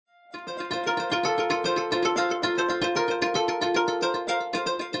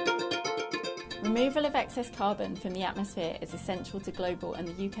removal of excess carbon from the atmosphere is essential to global and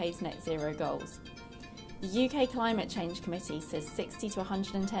the UK's net zero goals. The UK Climate Change Committee says 60 to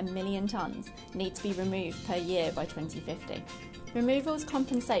 110 million tonnes need to be removed per year by 2050. Removals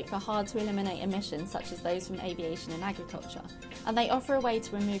compensate for hard-to-eliminate emissions such as those from aviation and agriculture, and they offer a way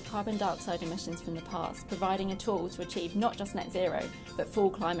to remove carbon dioxide emissions from the past, providing a tool to achieve not just net zero, but full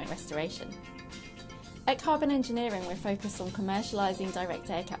climate restoration. At Carbon Engineering, we're focused on commercialising direct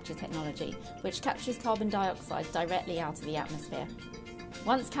air capture technology, which captures carbon dioxide directly out of the atmosphere.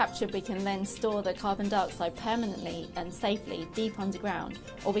 Once captured, we can then store the carbon dioxide permanently and safely deep underground,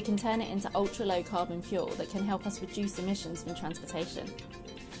 or we can turn it into ultra-low carbon fuel that can help us reduce emissions from transportation.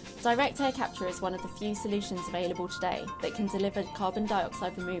 Direct air capture is one of the few solutions available today that can deliver carbon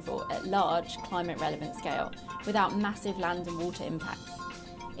dioxide removal at large, climate-relevant scale without massive land and water impacts.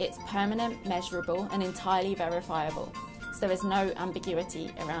 It's permanent, measurable and entirely verifiable, so there is no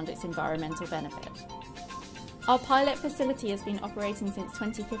ambiguity around its environmental benefit. Our pilot facility has been operating since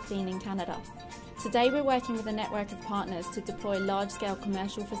 2015 in Canada. Today we're working with a network of partners to deploy large-scale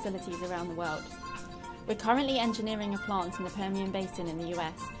commercial facilities around the world. We're currently engineering a plant in the Permian Basin in the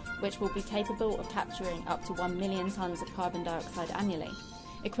US, which will be capable of capturing up to 1 million tonnes of carbon dioxide annually,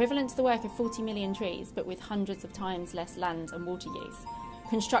 equivalent to the work of 40 million trees, but with hundreds of times less land and water use.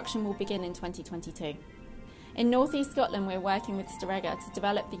 Construction will begin in 2022. In North East Scotland, we're working with Storegga to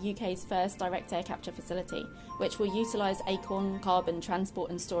develop the UK's first direct air capture facility, which will utilise Acorn carbon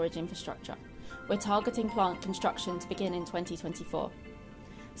transport and storage infrastructure. We're targeting plant construction to begin in 2024.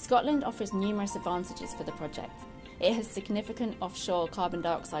 Scotland offers numerous advantages for the project. It has significant offshore carbon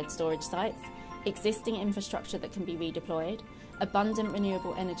dioxide storage sites, existing infrastructure that can be redeployed, abundant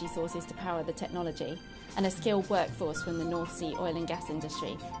renewable energy sources to power the technology, and a skilled workforce from the North Sea oil and gas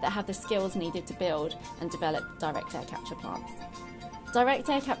industry that have the skills needed to build and develop direct air capture plants. Direct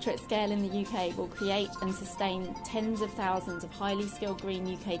air capture at scale in the UK will create and sustain tens of thousands of highly skilled green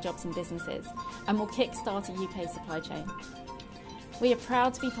UK jobs and businesses, and will kick-start a UK supply chain. We are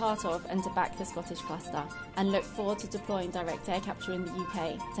proud to be part of and to back the Scottish cluster, and look forward to deploying direct air capture in the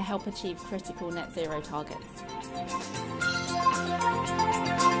UK to help achieve critical net zero targets.